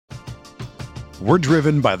We're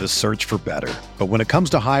driven by the search for better. But when it comes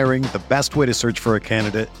to hiring, the best way to search for a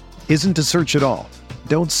candidate isn't to search at all.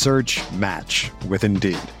 Don't search, match with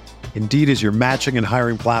Indeed. Indeed is your matching and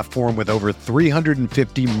hiring platform with over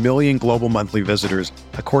 350 million global monthly visitors,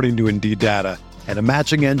 according to Indeed data, and a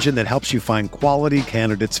matching engine that helps you find quality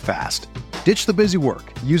candidates fast. Ditch the busy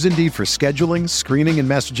work. Use Indeed for scheduling, screening, and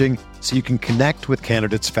messaging so you can connect with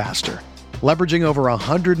candidates faster. Leveraging over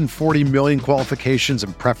 140 million qualifications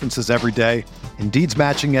and preferences every day, Indeed's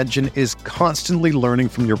matching engine is constantly learning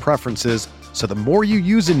from your preferences, so the more you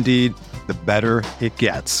use Indeed, the better it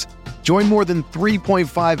gets. Join more than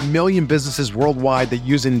 3.5 million businesses worldwide that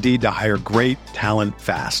use Indeed to hire great talent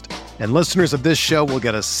fast. And listeners of this show will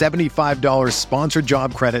get a $75 sponsored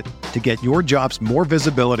job credit to get your jobs more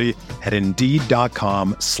visibility at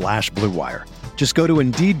Indeed.com/Blue Wire. Just go to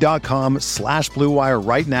Indeed.com/Blue Wire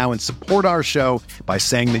right now and support our show by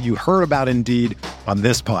saying that you heard about Indeed on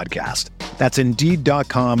this podcast. That's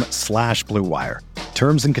Indeed.com/Blue Wire.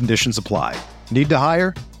 Terms and conditions apply. Need to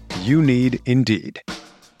hire? You need Indeed.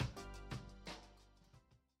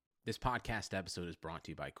 This podcast episode is brought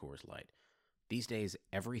to you by Coors Light. These days,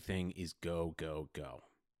 everything is go, go, go.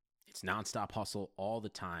 It's nonstop hustle all the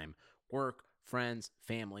time. Work, friends,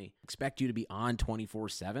 family, expect you to be on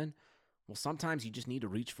 24/7. Well, sometimes you just need to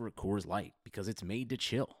reach for a Coors Light because it's made to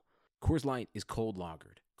chill. Coors Light is cold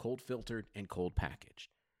lagered, cold filtered, and cold packaged.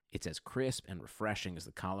 It's as crisp and refreshing as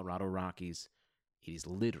the Colorado Rockies. It is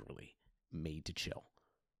literally made to chill.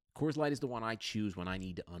 Coors Light is the one I choose when I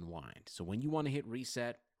need to unwind. So when you want to hit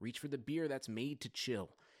reset, reach for the beer that's made to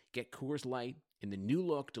chill. Get Coors Light in the new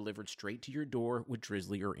look delivered straight to your door with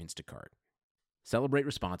Drizzly or Instacart. Celebrate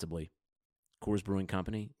responsibly. Coors Brewing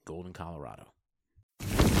Company, Golden, Colorado.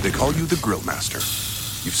 They call you the Grill Master.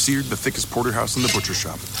 You've seared the thickest porterhouse in the butcher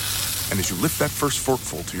shop. And as you lift that first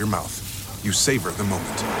forkful to your mouth, you savor the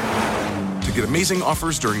moment. To get amazing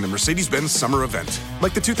offers during the Mercedes-Benz summer event,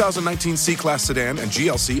 like the 2019 C-Class sedan and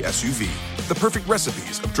GLC SUV, the perfect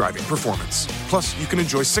recipes of driving performance. Plus, you can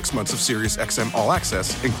enjoy 6 months of Sirius XM All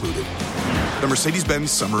Access included. The Mercedes-Benz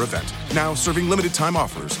summer event, now serving limited time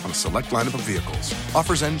offers on a select lineup of vehicles.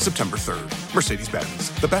 Offers end September 3rd. Mercedes-Benz,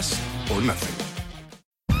 the best or nothing.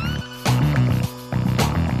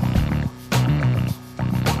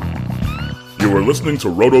 You are listening to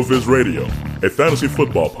RotoViz Radio, a fantasy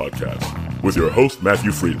football podcast, with your host,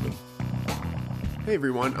 Matthew Friedman. Hey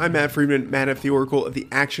everyone, I'm Matt Friedman, Matt F. the Oracle of the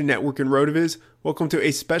Action Network and RotoViz. Welcome to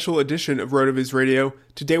a special edition of RotoViz Radio.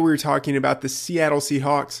 Today we are talking about the Seattle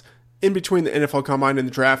Seahawks. In between the NFL Combine and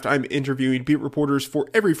the Draft, I'm interviewing beat reporters for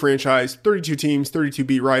every franchise, 32 teams, 32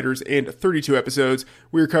 beat writers, and 32 episodes.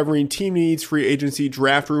 We are covering team needs, free agency,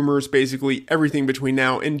 draft rumors, basically everything between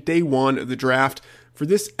now and day one of the draft. For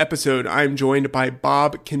this episode, I am joined by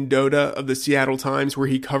Bob Condotta of the Seattle Times, where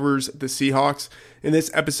he covers the Seahawks. In this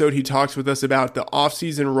episode, he talks with us about the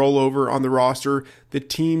offseason rollover on the roster, the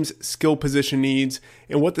team's skill position needs,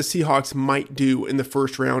 and what the Seahawks might do in the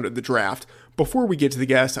first round of the draft. Before we get to the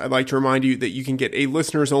guest, I'd like to remind you that you can get a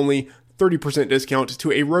listeners-only 30% discount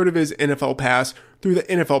to a RotoViz NFL Pass through the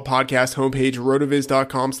NFL Podcast homepage,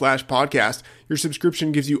 rotoviz.com/podcast. Your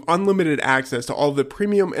subscription gives you unlimited access to all of the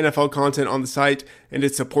premium NFL content on the site, and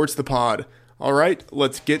it supports the pod. All right,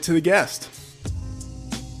 let's get to the guest.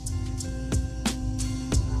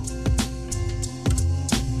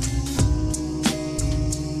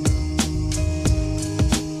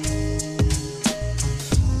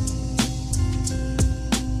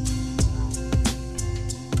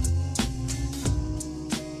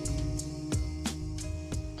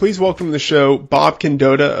 Please welcome to the show Bob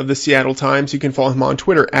Condotta of the Seattle Times. You can follow him on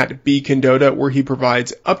Twitter at bcondotta, where he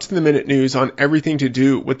provides up-to-the-minute news on everything to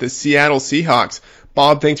do with the Seattle Seahawks.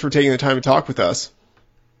 Bob, thanks for taking the time to talk with us.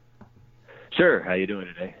 Sure. How you doing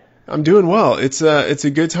today? I'm doing well. It's a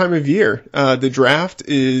good time of year. The draft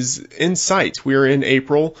is in sight. We're in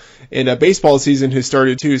April, and baseball season has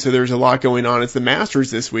started too, so there's a lot going on. It's the Masters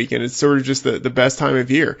this week, and it's sort of just the best time of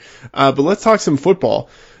year. But let's talk some football.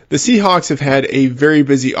 The Seahawks have had a very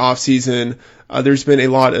busy offseason. There's been a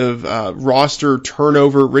lot of roster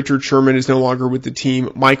turnover. Richard Sherman is no longer with the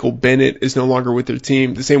team. Michael Bennett is no longer with the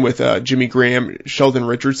team. The same with Jimmy Graham, Sheldon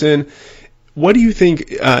Richardson. What do you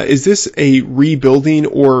think? Is this a rebuilding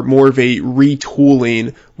or more of a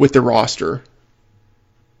retooling with the roster?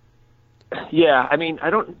 Yeah, I mean, I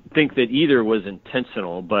don't think that either was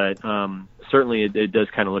intentional, but certainly it does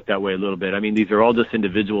kind of look that way a little bit. I mean, these are all just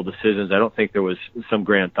individual decisions. I don't think there was some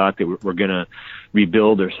grand thought that we're going to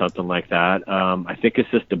rebuild or something like that. I think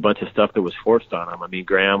it's just a bunch of stuff that was forced on them. I mean,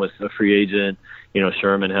 Graham was a free agent. You know,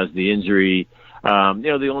 Sherman has the injury.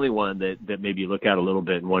 The only one that maybe you look at a little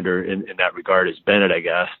bit and wonder in that regard is Bennett, I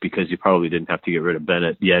guess, because you probably didn't have to get rid of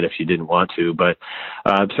Bennett yet if you didn't want to. But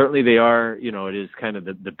certainly they are, it is kind of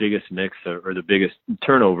the biggest mix or the biggest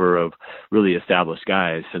turnover of really established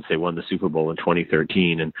guys since they won the Super Bowl in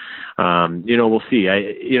 2013. And, we'll see.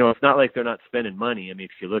 It's not like they're not spending money. I mean,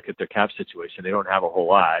 if you look at their cap situation, they don't have a whole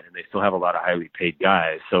lot, and they still have a lot of highly paid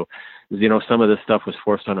guys. So, some of this stuff was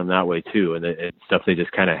forced on them that way too, and it's stuff they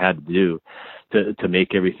just kind of had to do to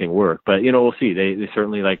make everything work. But, we'll see. They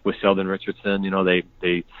certainly, like with Sheldon Richardson,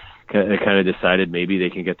 they kind of decided maybe they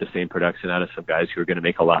can get the same production out of some guys who are going to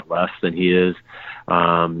make a lot less than he is.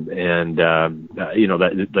 That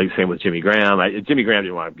like same with Jimmy Graham. Jimmy Graham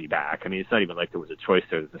didn't want to be back. I mean, it's not even like there was a choice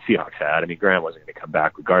there that the Seahawks had. I mean, Graham wasn't going to come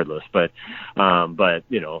back regardless, but so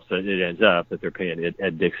it ends up that they're paying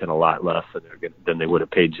Ed Dixon a lot less than they would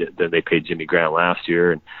have paid than they paid Jimmy Graham last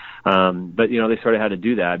year. And, but they sort of had to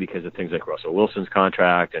do that because of things like Russell Wilson's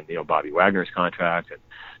contract and, Bobby Wagner's contract and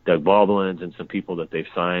Doug Baldwin's and some people that they've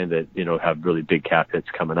signed that, have really big cap hits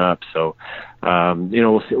coming up. So,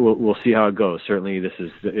 we'll see how it goes. Certainly this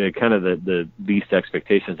is kind of the least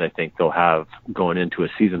expectations I think they'll have going into a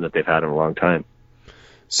season that they've had in a long time.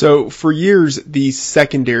 So for years, the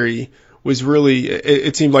secondary was really,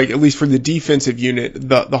 it seemed like, at least for the defensive unit,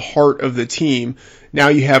 the heart of the team. Now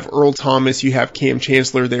you have Earl Thomas, you have Cam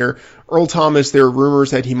Chancellor there. Earl Thomas, there are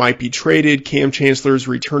rumors that he might be traded. Cam Chancellor is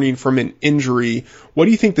returning from an injury. What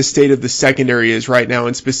do you think the state of the secondary is right now,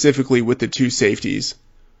 and specifically with the two safeties?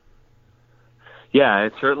 Yeah,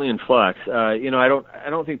 it's certainly in flux. I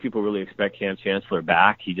don't think people really expect Cam Chancellor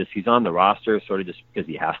back. He's on the roster sort of just because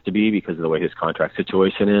he has to be because of the way his contract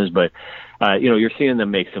situation is. But, you're seeing them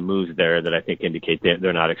make some moves there that I think indicate that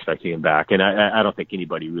they're not expecting him back. And I don't think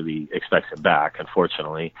anybody really expects him back,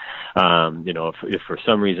 unfortunately. If for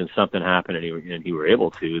some reason something happened and he were able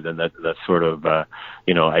to, then that's sort of,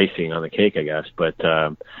 icing on the cake, I guess. But, I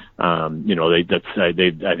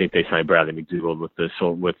think they signed Bradley McDougald with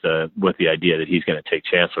the idea that he's going to take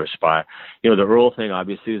Chancellor's spot. The Earl thing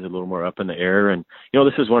obviously is a little more up in the air, and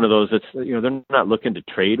this is one of those that's they're not looking to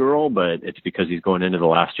trade Earl, but it's because he's going into the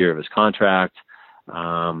last year of his contract.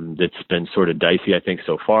 That's been sort of dicey, I think,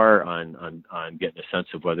 so far on getting a sense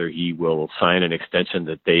of whether he will sign an extension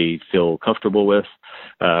that they feel comfortable with.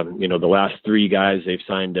 The last three guys they've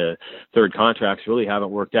signed third contracts really haven't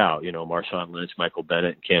worked out. Marshawn Lynch, Michael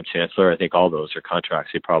Bennett, and Cam Chancellor. I think all those are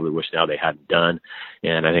contracts they probably wish now they hadn't done.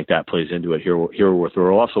 And I think that plays into it here with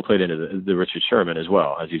Earl. Also played into the Richard Sherman as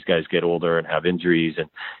well, as these guys get older and have injuries. And,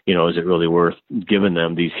 is it really worth giving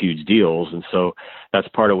them these huge deals? And so that's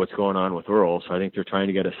part of what's going on with Earl. So I think they're trying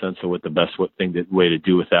to get a sense of what the best way to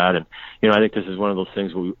do with that. And, I think this is one of those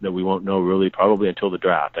things that we won't know really probably until the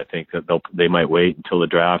draft. I think that they might wait until the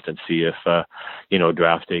draft and see if,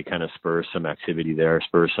 draft day kind of spurs some activity there,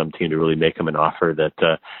 spurs some team to really make them an offer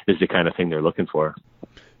that is the kind of thing they're looking for.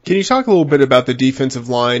 Can you talk a little bit about the defensive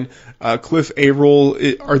line? Cliff Averill,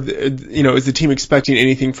 is the team expecting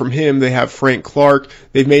anything from him? They have Frank Clark.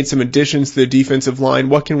 They've made some additions to the defensive line.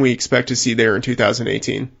 What can we expect to see there in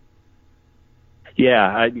 2018?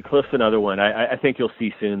 Yeah, Cliff's another one. I think you'll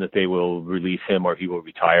see soon that they will release him or he will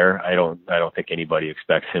retire. I don't think anybody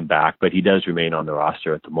expects him back, but he does remain on the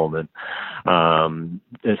roster at the moment. And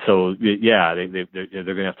so, yeah, they're going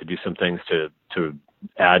to have to do some things to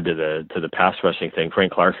add to the pass rushing thing.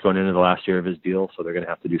 Frank Clark's going into the last year of his deal, so they're going to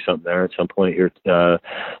have to do something there at some point here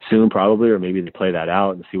soon, probably, or maybe they play that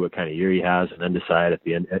out and see what kind of year he has, and then decide at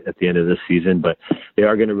the end of this season. But they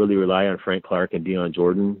are going to really rely on Frank Clark and Deion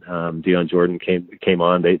Jordan. Deion Jordan came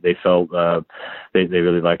on. They felt they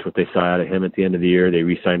really liked what they saw out of him at the end of the year. They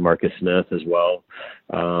re-signed Marcus Smith as well.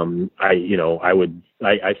 I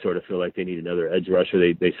sort of feel like they need another edge rusher.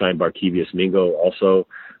 They signed Barkevious Mingo also,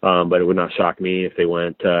 but it would not shock me if they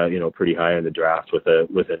went, pretty high in the draft with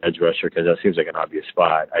an edge rusher, because that seems like an obvious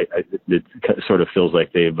spot. It sort of feels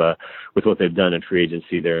like they've, with what they've done in free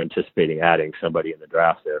agency, they're anticipating adding somebody in the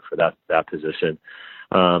draft there for that position.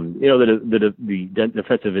 The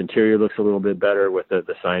defensive interior looks a little bit better with the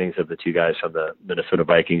signings of the two guys from the Minnesota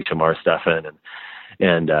Vikings, Jamar Stephan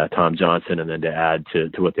and Tom Johnson, and then to add to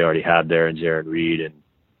what they already had there, and Jaron Reed and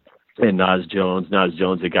Naz Jones. Naz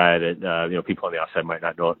Jones, a guy that people on the outside might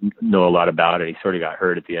not know a lot about, and he sort of got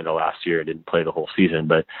hurt at the end of last year and didn't play the whole season,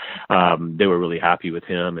 but they were really happy with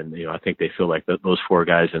him, and I think they feel like those four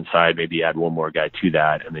guys inside, maybe add one more guy to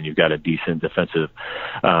that, and then you've got a decent defensive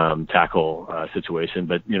tackle situation.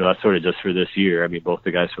 But that's sort of just for this year. I mean, both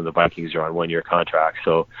the guys from the Vikings are on one-year contracts,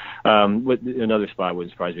 so another spot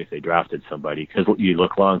wouldn't surprise me if they drafted somebody, because you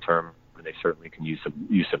look long term, and they certainly can use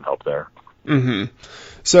some help there. Mm-hmm.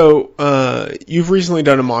 So you've recently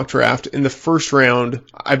done a mock draft. In the first round,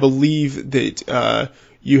 I believe that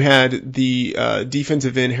you had the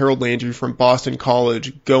defensive end Harold Landry from Boston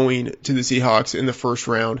College going to the Seahawks in the first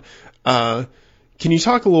round. Can you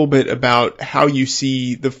talk a little bit about how you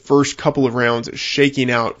see the first couple of rounds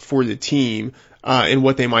shaking out for the team and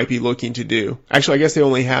what they might be looking to do? Actually, I guess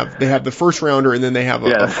they have the first rounder and then they have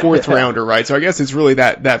a fourth rounder, right? So I guess it's really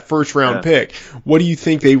that first round pick. What do you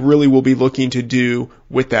think they really will be looking to do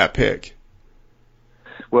with that pick?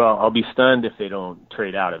 Well, I'll be stunned if they don't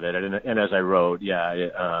trade out of it. And as I wrote,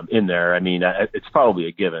 in there, I mean, it's probably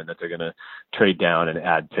a given that they're going to trade down and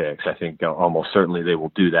add picks. I think almost certainly they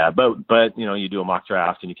will do that. But you do a mock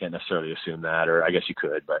draft and you can't necessarily assume that, or I guess you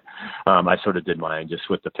could. But I sort of did mine just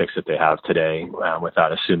with the picks that they have today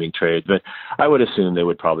without assuming trades. But I would assume they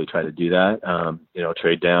would probably try to do that,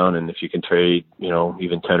 trade down. And if you can trade,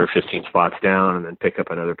 even 10 or 15 spots down and then pick up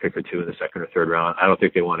another pick or two in the second or third round, I don't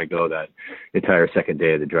think they want to go that entire second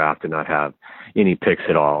day of the draft and not have any picks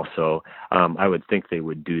at all. So I would think they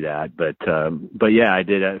would do that. But yeah, I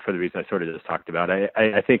did for the reason I sort of just talked about.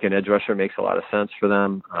 I think an edge rusher makes a lot of sense for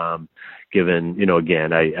them. Given,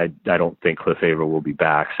 again, I don't think Cliff Averill will be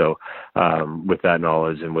back. So with that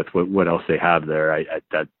knowledge and with what else they have there,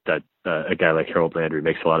 a guy like Harold Landry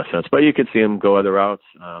makes a lot of sense. But you could see him go other routes.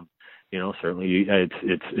 Certainly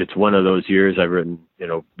it's one of those years. I've written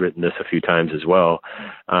this a few times as well.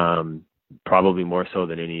 Probably more so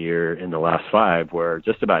than any year in the last 5, where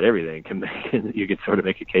just about everything you can sort of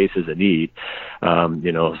make a case as a need.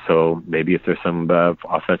 So maybe if there's some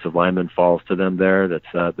offensive lineman falls to them there that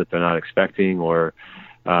they're not expecting, or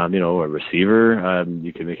a receiver,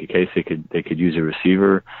 you could make a case they could use a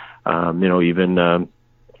receiver.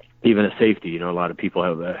 Even a safety, a lot of people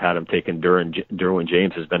have had him taken. Derwin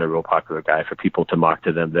James has been a real popular guy for people to mock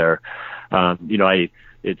to them there.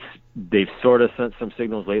 They've sort of sent some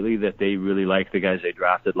signals lately that they really like the guys they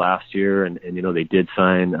drafted last year, and they did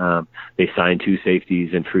sign 2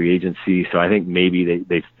 safeties in free agency. So I think maybe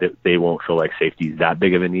they won't feel like safety is that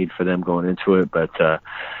big of a need for them going into it, but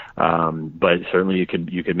certainly you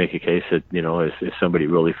could make a case that if somebody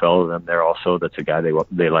really fell to them there also, that's a guy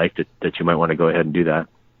they liked, that you might want to go ahead and do that.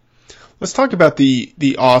 Let's talk about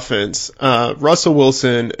the offense. Russell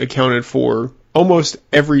Wilson accounted for almost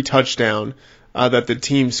every touchdown that the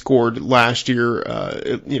team scored last year,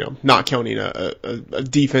 not counting a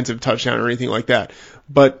defensive touchdown or anything like that.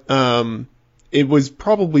 But it was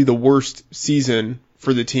probably the worst season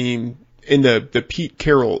for the team in the Pete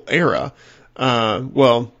Carroll era.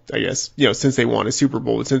 I guess, since they won a Super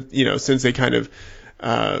Bowl, since they kind of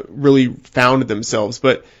really founded themselves.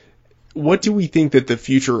 But what do we think that the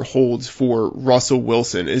future holds for Russell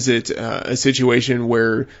Wilson? Is it a situation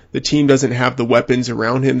where the team doesn't have the weapons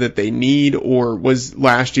around him that they need, or was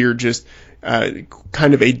last year just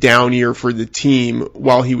kind of a down year for the team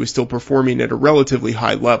while he was still performing at a relatively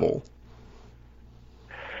high level?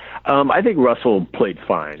 I think Russell played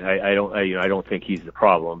fine. I don't think he's the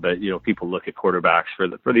problem, but people look at quarterbacks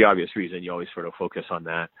for the obvious reason. You always sort of focus on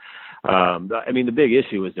that. The big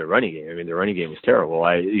issue was their running game. Their running game was terrible.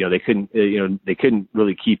 They couldn't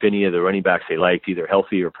really keep any of the running backs they liked either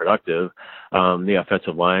healthy or productive. The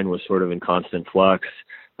offensive line was sort of in constant flux.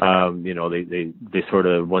 They sort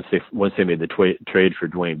of once they made the trade for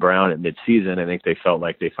Dwayne Brown at midseason, I think they felt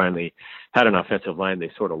like they finally had an offensive line they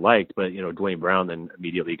sort of liked, but Dwayne Brown then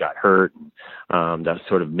immediately got hurt. That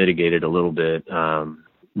sort of mitigated a little bit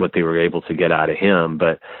what they were able to get out of him.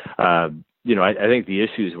 But I think the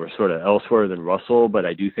issues were sort of elsewhere than Russell, but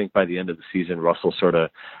I do think by the end of the season, Russell sort of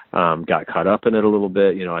got caught up in it a little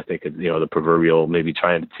bit. I think the proverbial maybe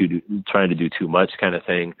trying to do too much kind of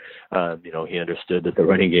thing. He understood that the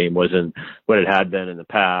running game wasn't what it had been in the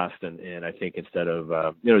past, and I think instead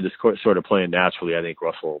of just sort of playing naturally, I think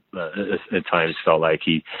Russell at times felt like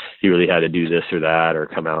he really had to do this or that, or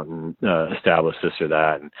come out and establish this or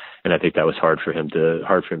that, and I think that was hard for him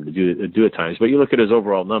to do at times. But you look at his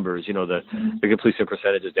overall numbers, the completion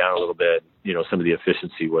percentage is down a little bit. Some of the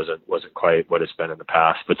efficiency wasn't quite what it's been in the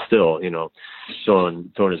past, but still,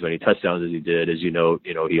 throwing as many touchdowns as he did, as he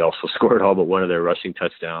also scored all but one of their rushing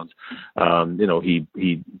touchdowns.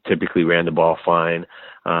 He typically ran the ball fine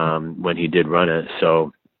when he did run it.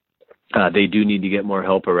 So they do need to get more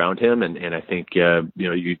help around him, and I think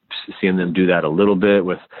you seeing them do that a little bit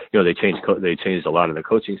with they changed a lot of the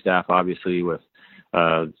coaching staff, obviously, with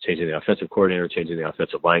changing the offensive coordinator, changing the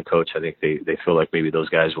offensive line coach. I think they feel like maybe those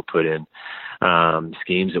guys will put in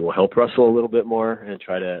schemes that will help Russell a little bit more and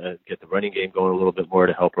try to get the running game going a little bit more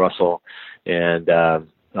to help Russell. And I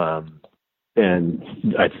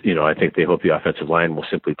think they hope the offensive line will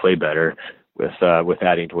simply play better, with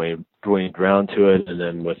adding Dwayne Brown to it, and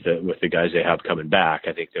then with the guys they have coming back,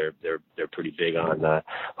 I think they're pretty big on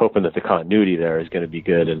hoping that the continuity there is going to be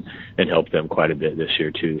good and help them quite a bit this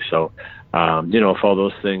year too. So, if all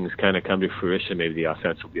those things kind of come to fruition, maybe the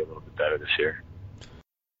offense will be a little bit better this year.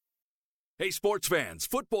 Hey, sports fans,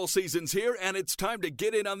 football season's here, and it's time to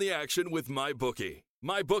get in on the action with MyBookie.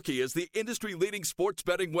 MyBookie is the industry-leading sports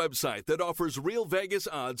betting website that offers real Vegas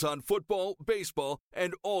odds on football, baseball,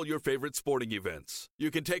 and all your favorite sporting events. You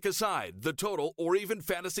can take a side, the total, or even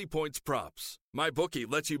fantasy points props.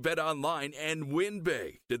 MyBookie lets you bet online and win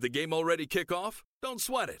big. Did the game already kick off? Don't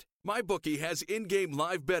sweat it. MyBookie has in-game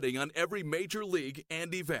live betting on every major league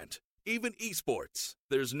and event, even esports.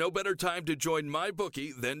 There's no better time to join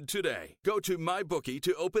MyBookie than today. Go to MyBookie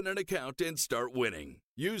to open an account and start winning.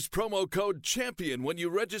 Use promo code CHAMPION when you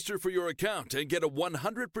register for your account and get a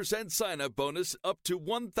 100% sign-up bonus up to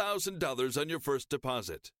 $1,000 on your first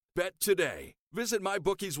deposit. Bet today. Visit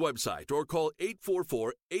MyBookie's website or call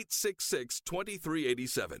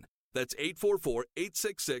 844-866-2387. That's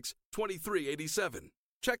 844-866-2387.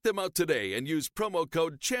 Check them out today and use promo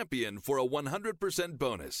code CHAMPION for a 100%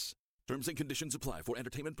 bonus. Terms and conditions apply for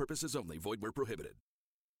entertainment purposes only. Void where prohibited.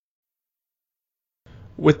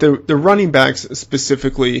 With the running backs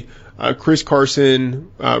specifically, Chris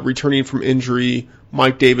Carson returning from injury,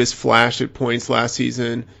 Mike Davis flashed at points last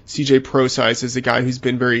season. CJ Prosise is a guy who's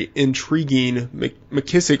been very intriguing.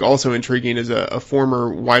 McKissick also intriguing as a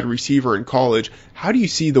former wide receiver in college. How do you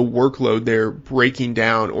see the workload there breaking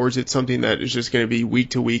down, or is it something that is just going to be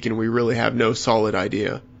week to week and we really have no solid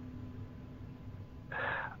idea?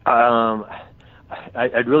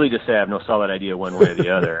 I'd really just say I have no solid idea one way or the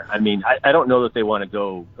other. I mean, I don't know that they want to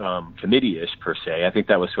go committee-ish per se. I think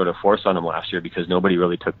that was sort of forced on them last year because nobody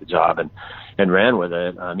really took the job and ran with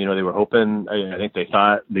it. They were hoping, I think they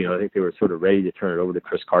thought, I think they were sort of ready to turn it over to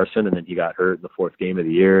Chris Carson, and then he got hurt in the fourth game of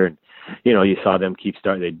the year. And, you saw them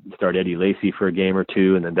they'd start Eddie Lacy for a game or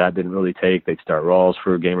two, and then that didn't really take. They'd start Rawls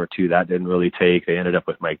for a game or two. That didn't really take. They ended up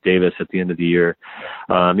with Mike Davis at the end of the year.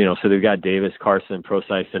 So they've got Davis, Carson,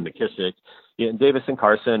 Prosise, and McKissick. Yeah, and Davis and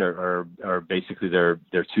Carson are basically their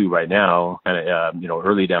two right now, kind of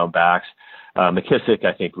early down backs. McKissick,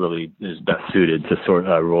 I think, really is best suited to sort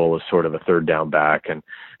of role as sort of a third down back and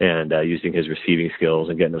using his receiving skills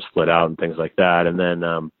and getting them split out and things like that. And then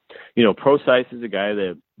Prosise is a guy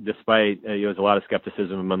that, despite there's a lot of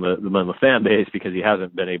skepticism among the fan base because he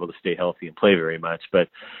hasn't been able to stay healthy and play very much, but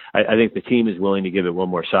I think the team is willing to give it one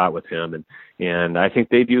more shot with him, and I think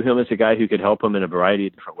they view him as a guy who could help them in a variety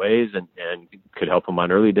of different ways and could help them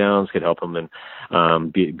on early downs, could help them and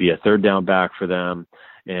be a third down back for them.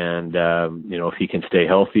 And, if he can stay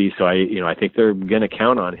healthy. So I think they're going to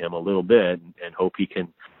count on him a little bit and hope he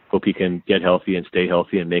can get healthy and stay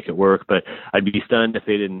healthy and make it work. But I'd be stunned if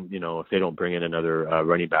they didn't, if they don't bring in another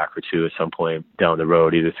running back or two at some point down the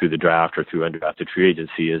road, either through the draft or through undrafted free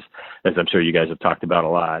agency, as I'm sure you guys have talked about a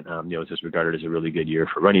lot. It's just regarded as a really good year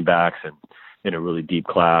for running backs and in a really deep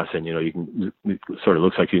class. And, it sort of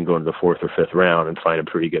looks like you can go into the fourth or fifth round and find a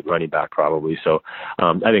pretty good running back probably. So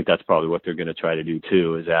I think that's probably what they're going to try to do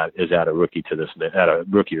too, is add a rookie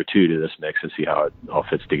or two to this mix and see how it all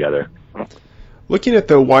fits together. Looking at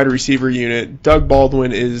the wide receiver unit, Doug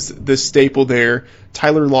Baldwin is the staple there.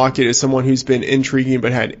 Tyler Lockett is someone who's been intriguing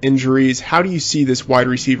but had injuries. How do you see this wide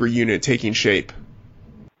receiver unit taking shape?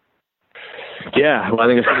 Yeah, well, I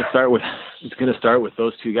think it's going to start with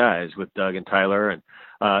those two guys, with Doug and Tyler, and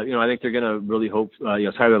I think they're going to really hope.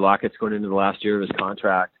 Tyler Lockett's going into the last year of his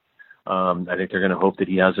contract. I think they're going to hope that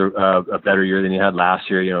he has a better year than he had last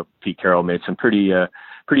year. Pete Carroll made some pretty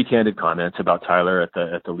candid comments about Tyler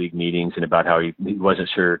at the league meetings and about how he wasn't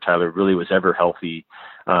sure Tyler really was ever healthy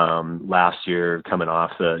last year, coming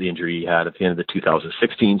off the injury he had at the end of the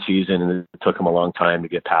 2016 season, and it took him a long time to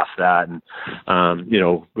get past that. And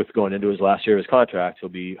with going into his last year of his contract, he'll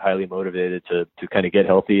be highly motivated to kind of get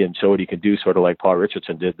healthy and show what he can do, sort of like Paul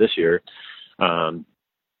Richardson did this year.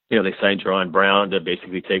 They signed Jerron Brown to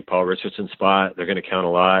basically take Paul Richardson's spot. They're going to count a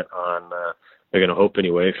lot on. They're going to hope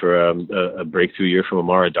anyway for a breakthrough year from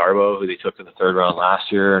Amara Darboh, who they took in the third round last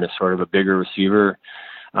year, and is sort of a bigger receiver.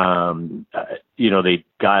 They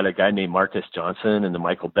got a guy named Marcus Johnson in the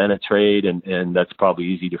Michael Bennett trade, and that's probably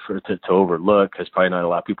easy to overlook because probably not a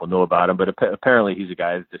lot of people know about him. But apparently he's a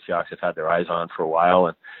guy that the Seahawks have had their eyes on for a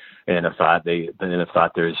while, and have thought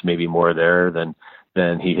there's maybe more there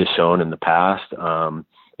than he has shown in the past.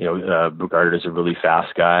 Regarded as a really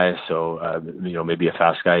fast guy. So, maybe a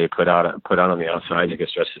fast guy you put out on the outside, you can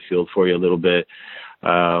stretch the field for you a little bit.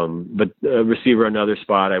 But receiver, another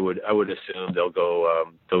spot, I would assume they'll go,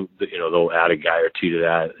 they'll add a guy or two to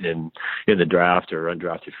that in the draft or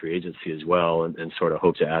undrafted free agency as well, and sort of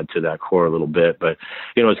hope to add to that core a little bit. But,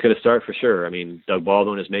 it's going to start for sure. I mean, Doug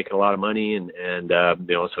Baldwin is making a lot of money, and so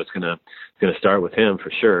it's going to start with him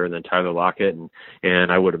for sure, and then Tyler Lockett,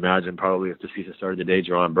 and I would imagine probably if the season started today,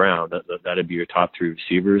 Jerron Brown, that'd be your top three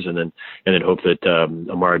receivers, and then hope that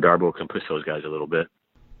Amari Darboh can push those guys a little bit.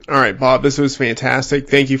 All right, Bob, this was fantastic.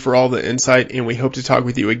 Thank you for all the insight, and we hope to talk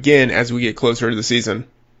with you again as we get closer to the season.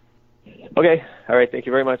 Okay. All right. Thank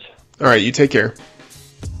you very much. All right. You take care.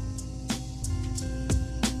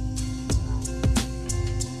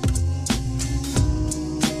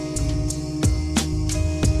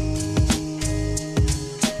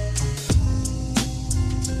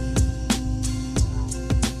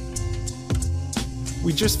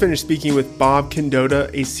 We just finished speaking with Bob Condotta,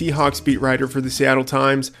 a Seahawks beat writer for the Seattle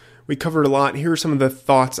Times. We covered a lot. Here are some of the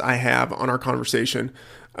thoughts I have on our conversation.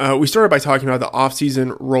 We started by talking about the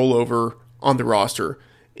offseason rollover on the roster.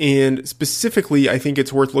 And specifically, I think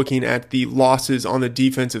it's worth looking at the losses on the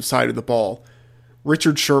defensive side of the ball.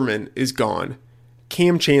 Richard Sherman is gone.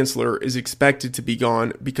 Cam Chancellor is expected to be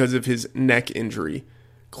gone because of his neck injury.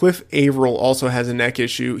 Cliff Averill also has a neck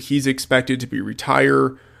issue. He's expected to be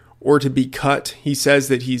retired or to be cut. He says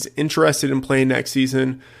that he's interested in playing next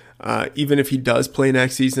season. Even if he does play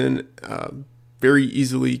next season, very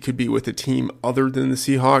easily could be with a team other than the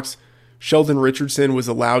Seahawks. Sheldon Richardson was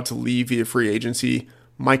allowed to leave via free agency.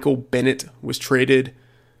 Michael Bennett was traded.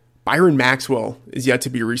 Byron Maxwell is yet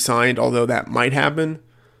to be re-signed, although that might happen.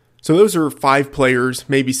 So those are 5 players,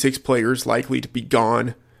 maybe 6 players likely to be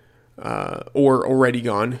gone or already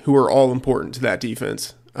gone, who are all important to that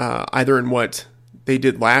defense, either in what they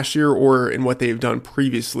did last year or in what they've done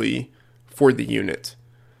previously for the unit.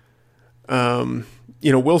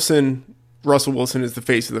 Russell Wilson is the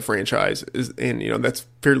face of the franchise, and that's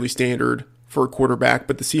fairly standard for a quarterback,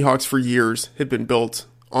 but the Seahawks for years have been built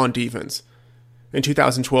on defense. In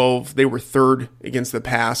 2012, they were 3rd against the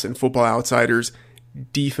pass in Football Outsiders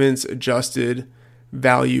defense adjusted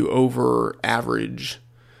value over average.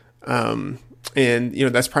 And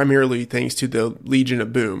that's primarily thanks to the Legion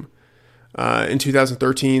of Boom. In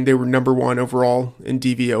 2013, they were number 1 overall in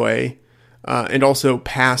DVOA, and also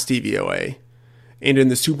pass DVOA. And in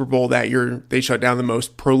the Super Bowl that year, they shut down the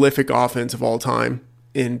most prolific offense of all time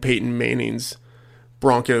in Peyton Manning's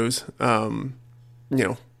Broncos. A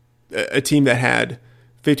team that had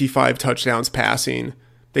 55 touchdowns passing.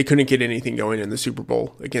 They couldn't get anything going in the Super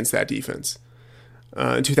Bowl against that defense.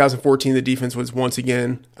 In 2014, the defense was once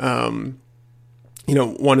again, one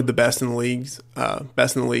of the best in the league,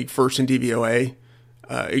 first in DVOA.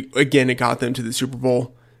 Again, it got them to the Super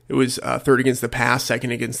Bowl. It was 3rd against the pass,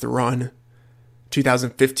 2nd against the run.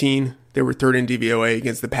 2015, they were 3rd in DVOA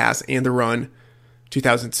against the pass and the run.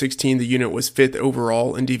 2016, the unit was 5th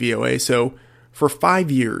overall in DVOA. So for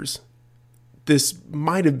 5 years, this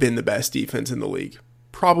might have been the best defense in the league.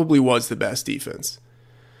 Probably was the best defense.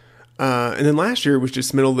 And then last year, it was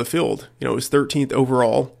just middle of the field. It was 13th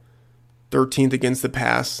overall, 13th against the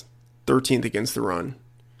pass, 13th against the run.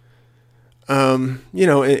 And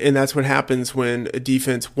that's what happens when a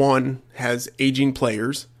defense, 1, has aging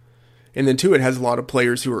players, and then 2, it has a lot of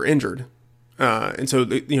players who are injured. And so,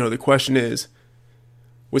 the question is,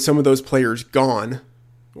 with some of those players gone,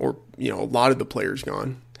 or, a lot of the players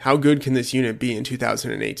gone, how good can this unit be in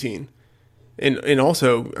 2018? And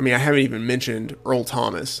also, I haven't even mentioned Earl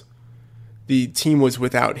Thomas. The team was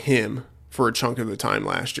without him for a chunk of the time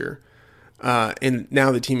last year. And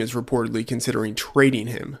now the team is reportedly considering trading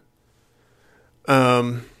him.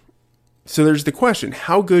 So there's the question,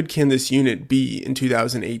 how good can this unit be in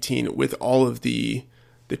 2018 with all of the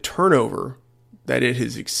turnover that it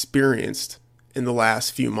has experienced in the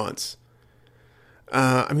last few months?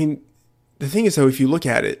 The thing is, though, if you look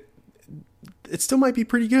at it, it still might be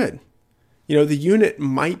pretty good. The unit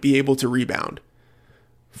might be able to rebound.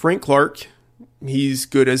 Frank Clark, he's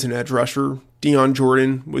good as an edge rusher. Deion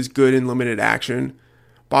Jordan was good in limited action.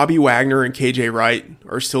 Bobby Wagner and KJ Wright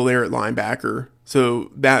are still there at linebacker, so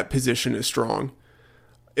that position is strong.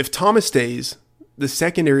 If Thomas stays, the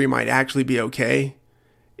secondary might actually be okay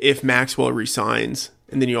if Maxwell resigns,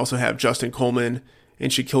 and then you also have Justin Coleman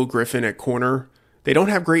and Shaquille Griffin at corner. They don't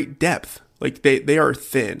have great depth. They are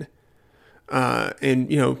thin.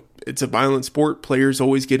 It's a violent sport. Players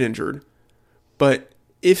always get injured. But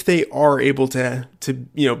if they are able to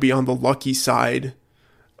be on the lucky side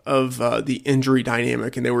of the injury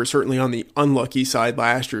dynamic, and they were certainly on the unlucky side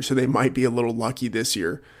last year, so they might be a little lucky this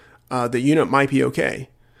year, the unit might be okay.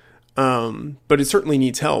 But it certainly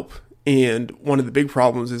needs help. And one of the big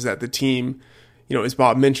problems is that the team, as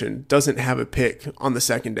Bob mentioned, doesn't have a pick on the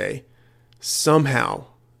second day. Somehow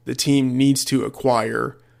the team needs to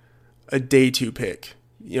acquire a day 2 pick,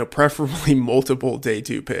 preferably multiple day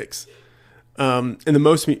 2 picks. In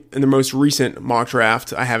the most recent mock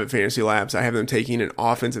draft I have at Fantasy Labs, I have them taking an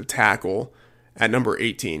offensive tackle at number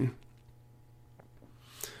 18.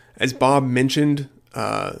 As Bob mentioned,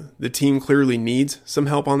 the team clearly needs some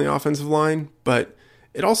help on the offensive line, but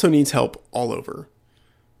it also needs help all over,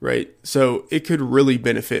 right? So it could really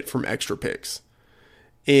benefit from extra picks.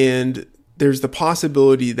 And there's the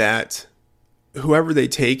possibility that whoever they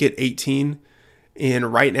take at 18,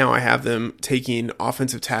 and right now I have them taking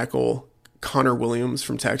offensive tackle Connor Williams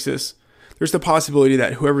from Texas. There's the possibility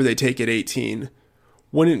that whoever they take at 18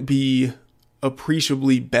 wouldn't be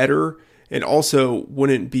appreciably better and also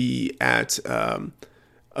wouldn't be at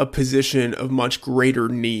a position of much greater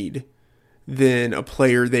need than a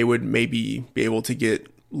player they would maybe be able to get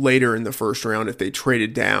later in the first round if they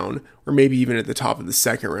traded down, or maybe even at the top of the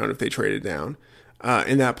second round if they traded down.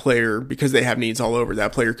 And that player, because they have needs all over,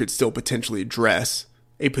 that player could still potentially address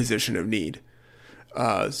a position of need.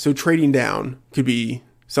 So trading down could be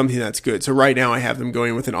something that's good. So right now I have them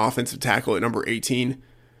going with an offensive tackle at number 18.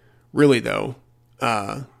 Really though,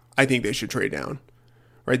 I think they should trade down,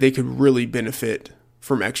 right? They could really benefit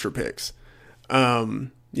from extra picks.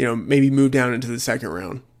 Maybe move down into the second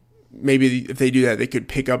round. Maybe if they do that, they could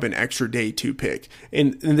pick up an extra day 2 pick.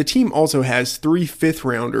 And the team also has 3 5th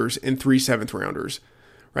rounders and 3 7th rounders,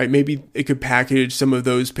 right? Maybe it could package some of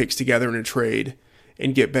those picks together in a trade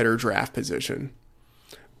and get better draft position.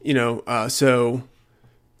 So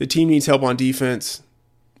the team needs help on defense.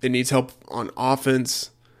 It needs help on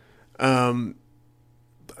offense.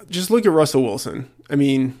 Just look at Russell Wilson. I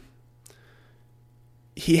mean,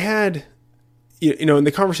 he had, in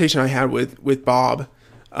the conversation I had with Bob,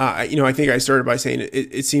 I think I started by saying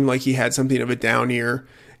it seemed like he had something of a down year,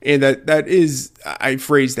 and that is, I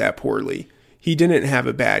phrased that poorly. He didn't have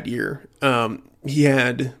a bad year. He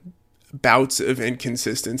had bouts of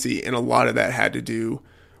inconsistency, and a lot of that had to do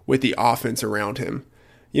with the offense around him.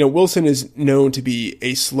 Wilson is known to be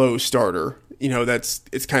a slow starter.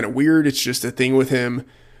 It's kind of weird. It's just a thing with him.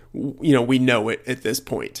 We know it at this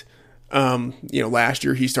point. Last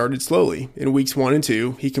year he started slowly. In weeks 1 and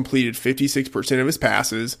 2, he completed 56% of his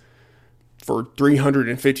passes for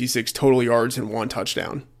 356 total yards and 1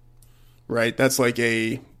 touchdown, right? That's like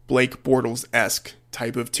a Blake Bortles-esque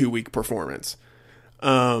type of 2-week performance.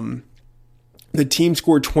 The team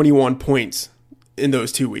scored 21 points in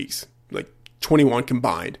those 2 weeks, like 21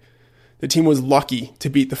 combined. The team was lucky to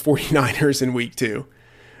beat the 49ers in week 2,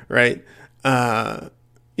 right?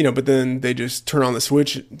 But then they just turn on the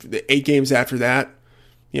switch. The 8 games after that,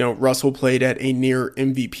 Russell played at a near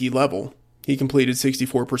MVP level. He completed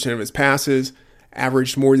 64% of his passes,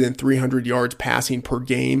 averaged more than 300 yards passing per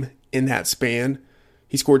game in that span.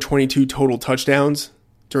 He scored 22 total touchdowns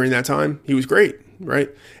during that time. He was great, right?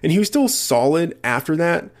 And he was still solid after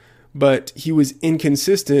that, but he was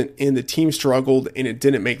inconsistent and the team struggled and it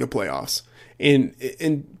didn't make the playoffs. And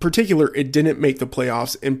in particular, it didn't make the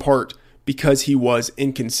playoffs in part because he was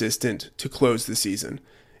inconsistent to close the season.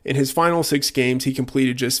 In his final 6 games, he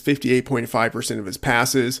completed just 58.5% of his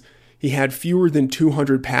passes. He had fewer than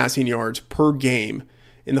 200 passing yards per game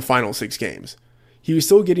in the final 6 games. He was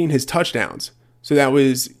still getting his touchdowns. So that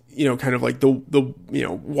was, kind of like the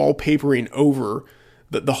wallpapering over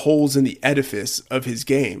the holes in the edifice of his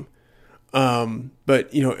game. But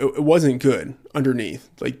it wasn't good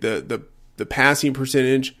underneath. Like the passing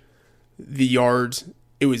percentage, the yards,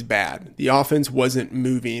 it was bad. The offense wasn't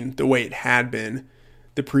moving the way it had been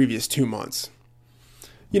the previous 2 months.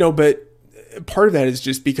 But part of that is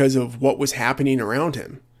just because of what was happening around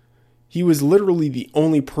him. He was literally the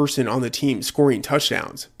only person on the team scoring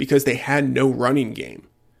touchdowns because they had no running game,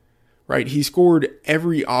 right? He scored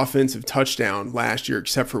every offensive touchdown last year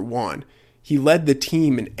except for 1. He led the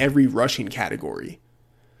team in every rushing category.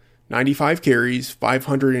 95 carries,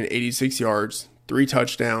 586 yards, 3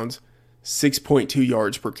 touchdowns, 6.2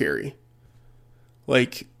 yards per carry.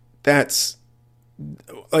 That's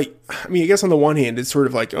I guess on the one hand, it's sort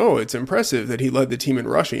of like, oh, it's impressive that he led the team in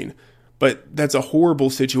rushing, but that's a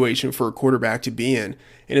horrible situation for a quarterback to be in.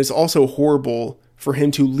 And it's also horrible for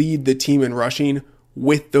him to lead the team in rushing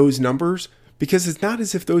with those numbers, because it's not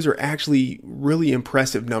as if those are actually really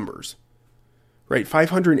impressive numbers, right?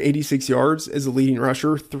 586 yards as the leading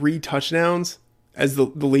rusher, 3 touchdowns as the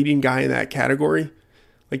leading guy in that category.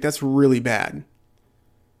 That's really bad.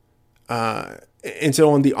 And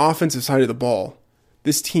so on the offensive side of the ball,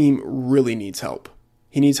 this team really needs help.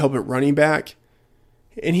 He needs help at running back,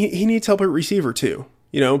 and he needs help at receiver too.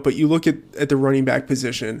 But you look at the running back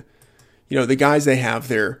position, the guys they have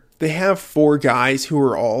there, they have 4 guys who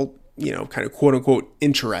are all, kind of quote unquote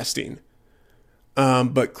interesting.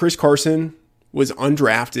 But Chris Carson was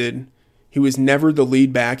undrafted. He was never the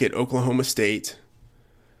lead back at Oklahoma State.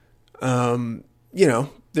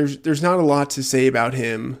 There's not a lot to say about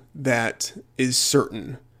him that is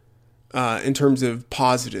certain in terms of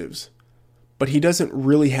positives. But he doesn't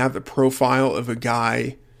really have the profile of a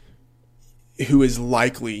guy who is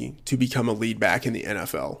likely to become a lead back in the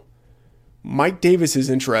NFL. Mike Davis is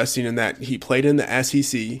interesting in that he played in the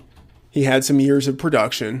SEC. He had some years of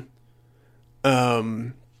production.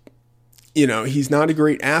 He's not a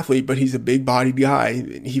great athlete, but he's a big-bodied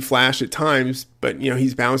guy. He flashed at times, but,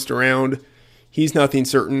 he's bounced around. He's nothing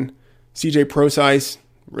certain. CJ Prosise,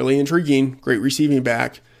 really intriguing, great receiving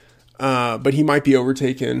back. But he might be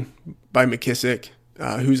overtaken by McKissick,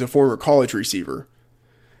 who's a former college receiver.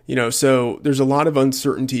 So there's a lot of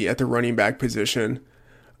uncertainty at the running back position.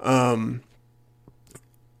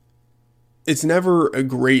 It's never a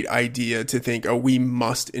great idea to think, we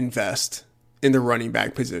must invest in the running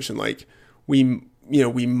back position. Like we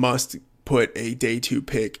must put a day 2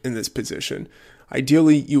 pick in this position.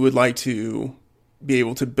 Ideally, you would like to be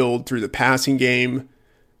able to build through the passing game,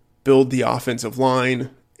 build the offensive line,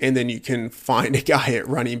 and then you can find a guy at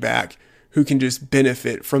running back who can just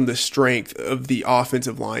benefit from the strength of the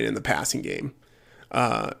offensive line in the passing game.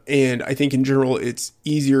 And I think in general, it's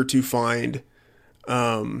easier to find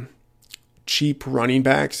cheap running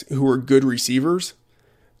backs who are good receivers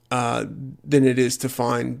than it is to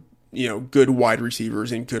find, good wide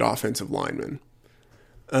receivers and good offensive linemen.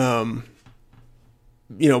 But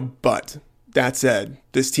that said,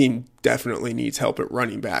 this team definitely needs help at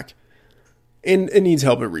running back and it needs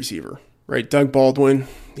help at receiver, right? Doug Baldwin,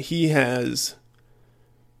 he has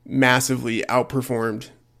massively outperformed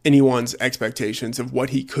anyone's expectations of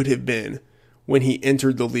what he could have been when he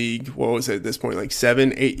entered the league. What was it at this point, like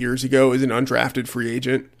 7-8 years ago as an undrafted free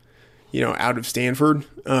agent, out of Stanford.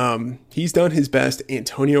 He's done his best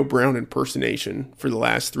Antonio Brown impersonation for the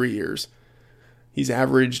last 3 years. He's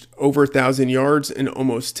averaged over 1,000 yards and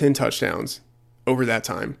almost 10 touchdowns over that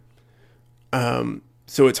time.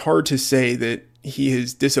 So it's hard to say that he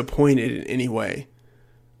is disappointed in any way.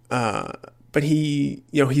 But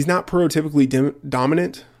he's not prototypically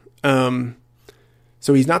dominant.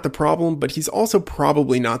 So he's not the problem, but he's also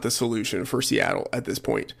probably not the solution for Seattle at this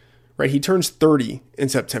point, right? He turns 30 in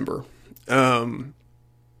September.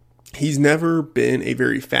 He's never been a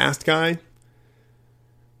very fast guy.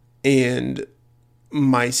 And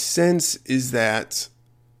my sense is that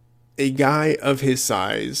a guy of his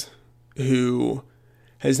size who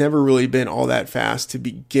has never really been all that fast to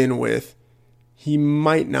begin with, he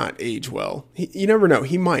might not age well. You never know.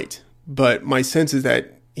 He might. But my sense is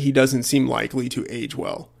that he doesn't seem likely to age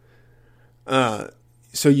well.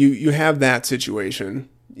 So you have that situation.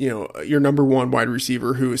 Your number 1 wide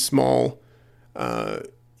receiver who is small,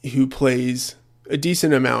 who plays a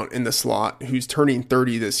decent amount in the slot, who's turning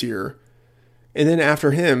 30 this year. And then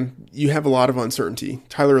after him, you have a lot of uncertainty.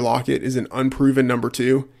 Tyler Lockett is an unproven number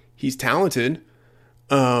 2. He's talented,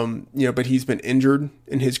 but he's been injured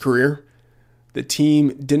in his career. The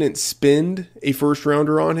team didn't spend a first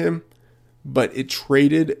rounder on him, but it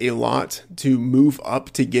traded a lot to move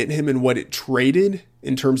up to get him, and what it traded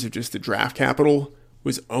in terms of just the draft capital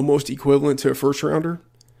was almost equivalent to a first rounder.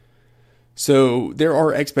 So there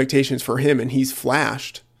are expectations for him, and he's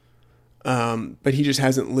flashed, but he just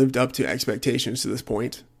hasn't lived up to expectations to this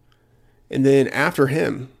point. And then after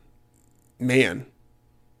him, man,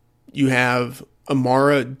 you have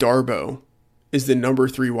Amara Darboh is the number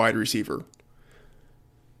 3 wide receiver.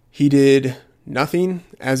 He did nothing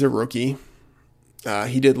as a rookie.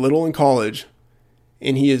 He did little in college,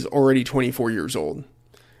 and he is already 24 years old.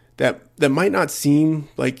 That might not seem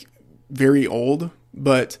like very old,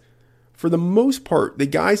 but for the most part, the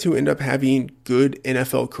guys who end up having good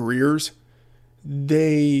NFL careers,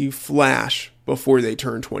 they flash before they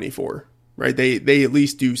turn 24, right? They at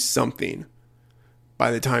least do something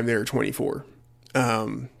by the time they're 24.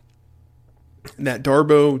 That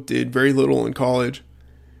Darboh did very little in college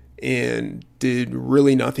and did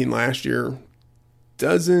really nothing last year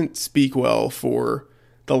doesn't speak well for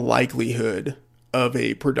the likelihood of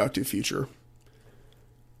a productive future.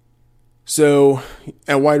 So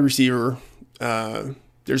at wide receiver,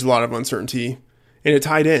 there's a lot of uncertainty. And at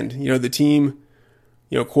tight end, the team,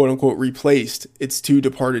 quote unquote, replaced its 2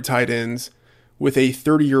 departed tight ends with a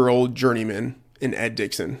 30-year-old journeyman in Ed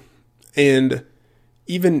Dickson. And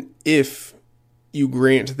even if you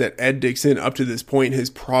grant that Ed Dickson up to this point has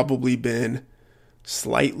probably been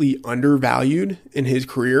slightly undervalued in his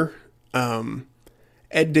career,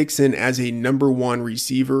 Ed Dickson as a number 1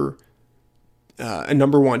 receiver a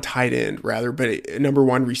number one tight end rather, but a number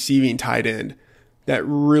one receiving tight end that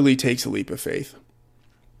really takes a leap of faith.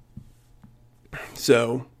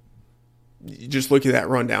 So you just look at that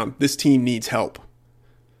rundown. This team needs help.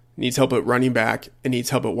 Needs help at running back and needs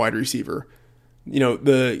help at wide receiver. You know,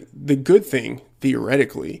 the good thing,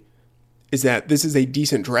 theoretically, is that this is a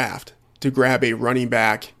decent draft to grab a running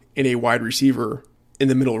back and a wide receiver in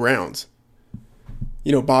the middle rounds.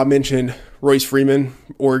 You know, Bob mentioned Royce Freeman,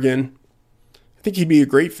 Oregon. I think he'd be a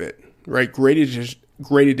great fit, right? Great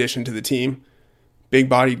addition to the team.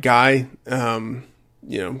 Big-bodied guy,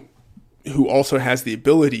 who also has the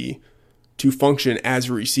ability to function as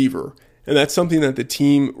a receiver. And that's something that the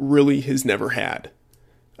team really has never had.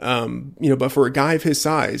 But for a guy of his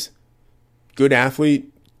size, good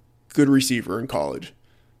athlete, good receiver in college,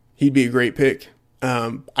 he'd be a great pick.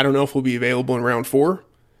 I don't know if he'll be available in round 4,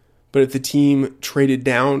 but if the team traded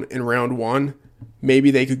down in round 1, maybe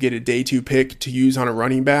they could get a day 2 pick to use on a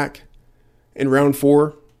running back. In round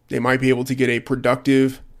 4, they might be able to get a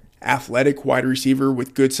productive, athletic wide receiver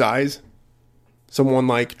with good size. Someone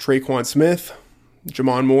like Traquan Smith,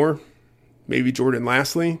 Jamon Moore, maybe Jordan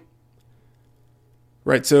Lastly.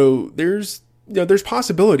 Right, so there's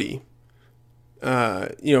possibility,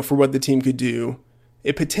 for what the team could do.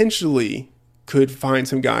 It potentially could find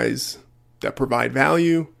some guys that provide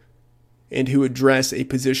value and who address a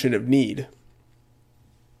position of need.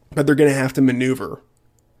 But they're going to have to maneuver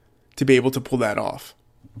to be able to pull that off.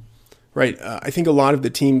 Right, I think a lot of the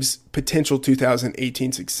team's potential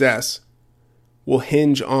 2018 success will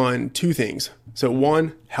hinge on 2 things. So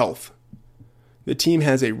 1, health. The team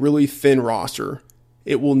has a really thin roster.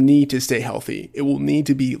 It will need to stay healthy. It will need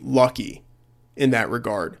to be lucky in that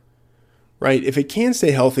regard, right? If it can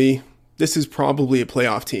stay healthy, this is probably a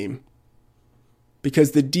playoff team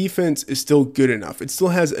because the defense is still good enough. It still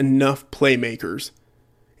has enough playmakers,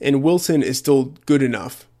 and Wilson is still good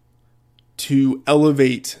enough to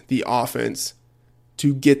elevate the offense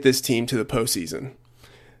to get this team to the postseason.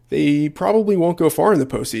 They probably won't go far in the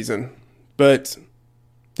postseason, but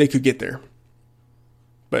they could get there.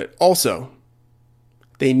 But also,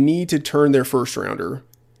 they need to turn their first rounder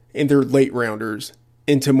and their late rounders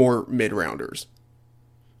into more mid rounders,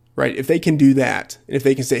 right? If they can do that, and if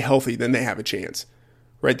they can stay healthy, then they have a chance,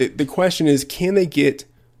 right? The question is, can they get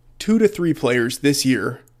 2 to 3 players this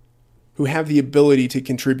year who have the ability to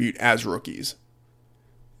contribute as rookies?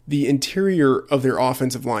 The interior of their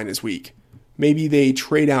offensive line is weak. Maybe they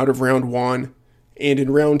trade out of round 1, and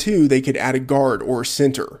in round 2, they could add a guard or a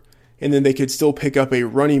center, and then they could still pick up a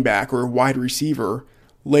running back or a wide receiver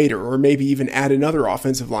later, or maybe even add another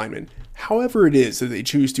offensive lineman. However it is that they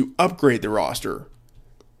choose to upgrade the roster,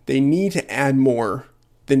 they need to add more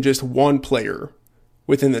than just one player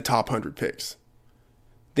within the top 100 picks.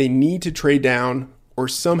 They need to trade down or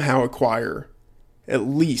somehow acquire at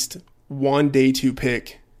least one day 2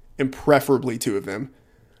 pick, and preferably 2 of them.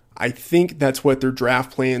 I think that's what their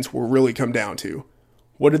draft plans will really come down to.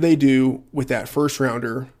 What do they do with that first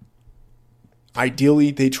rounder?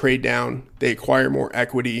 Ideally, they trade down, they acquire more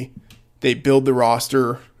equity, they build the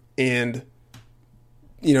roster, and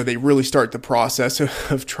they really start the process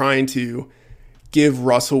of trying to give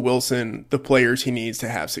Russell Wilson the players he needs to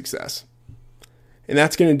have success. And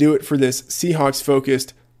that's going to do it for this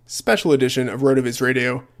Seahawks-focused special edition of RotoViz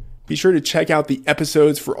Radio. Be sure to check out the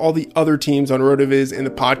episodes for all the other teams on RotoViz in the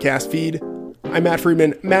podcast feed. I'm Matt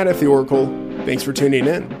Friedman, Matt F. the Oracle. Thanks for tuning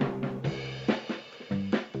in.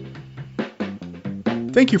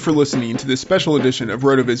 Thank you for listening to this special edition of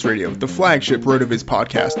RotoViz Radio, the flagship RotoViz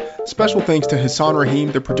podcast. Special thanks to Hassan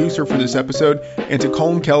Rahim, the producer for this episode, and to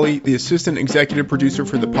Colin Kelly, the assistant executive producer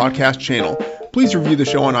for the podcast channel. Please review the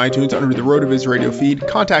show on iTunes under the RotoViz Radio feed.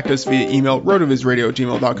 Contact us via email,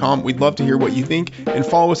 rotovizradio@gmail.com. We'd love to hear what you think, and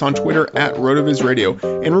follow us on Twitter at RotoViz Radio.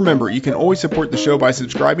 And remember, you can always support the show by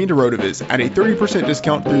subscribing to RotoViz at a 30%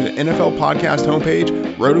 discount through the NFL podcast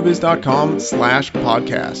homepage,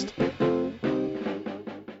 rotoviz.com/podcast.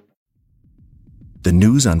 The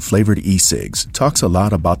news on flavored e-cigs talks a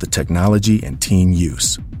lot about the technology and teen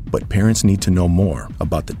use, but parents need to know more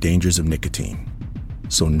about the dangers of nicotine.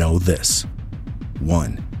 So know this.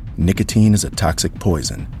 1. Nicotine is a toxic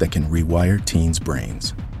poison that can rewire teens'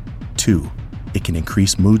 brains. 2. It can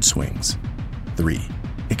increase mood swings. 3.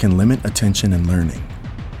 It can limit attention and learning.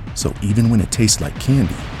 So even when it tastes like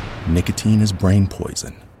candy, nicotine is brain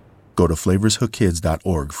poison. Go to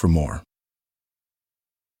flavorshookkids.org for more.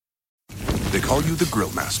 They call you the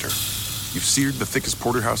Grill Master. You've seared the thickest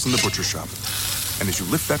porterhouse in the butcher shop. And as you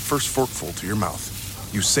lift that first forkful to your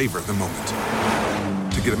mouth, you savor the moment.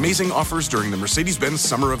 To to get amazing offers during the Mercedes-Benz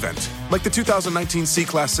summer event, like the 2019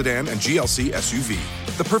 C-Class sedan and GLC SUV,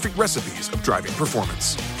 the perfect recipes of driving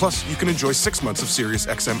performance. Plus, you can enjoy 6 months of Sirius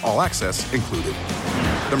XM All Access included.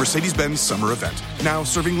 The Mercedes-Benz summer event, now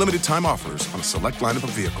serving limited-time offers on a select lineup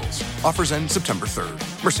of vehicles. Offers end September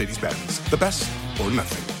 3rd. Mercedes-Benz, the best or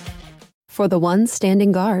nothing. For the ones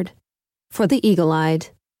standing guard, for the eagle-eyed,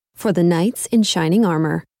 for the knights in shining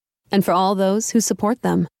armor, and for all those who support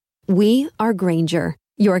them. We are Grainger,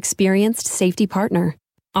 your experienced safety partner,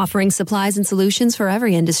 offering supplies and solutions for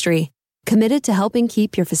every industry, committed to helping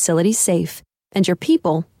keep your facilities safe and your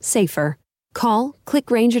people safer. Call,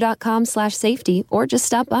 clickgrainger.com/safety, or just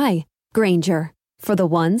stop by. Grainger, for the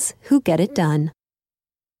ones who get it done.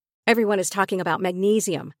 Everyone is talking about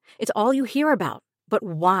magnesium. It's all you hear about. But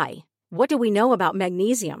why? What do we know about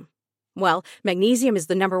magnesium? Well, magnesium is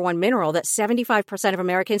the #1 mineral that 75% of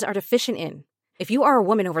Americans are deficient in. If you are a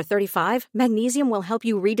woman over 35, magnesium will help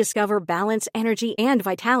you rediscover balance, energy, and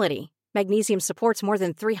vitality. Magnesium supports more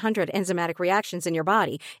than 300 enzymatic reactions in your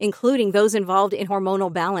body, including those involved in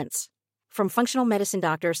hormonal balance. From functional medicine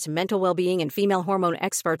doctors to mental well-being and female hormone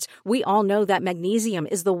experts, we all know that magnesium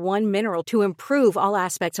is the one mineral to improve all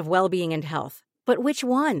aspects of well-being and health. But which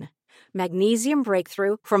one? Magnesium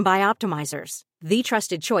Breakthrough from Bioptimizers, the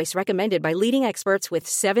trusted choice recommended by leading experts with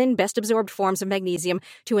 7 best-absorbed forms of magnesium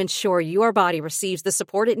to ensure your body receives the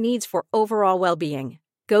support it needs for overall well-being.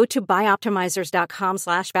 Go to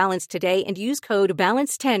bioptimizers.com/balance today and use code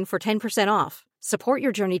BALANCE10 for 10% off. Support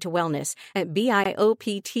your journey to wellness at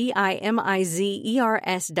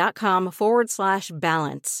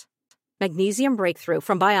bioptimizers.com/balance. Magnesium Breakthrough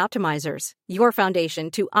from Bioptimizers, your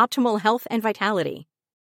foundation to optimal health and vitality.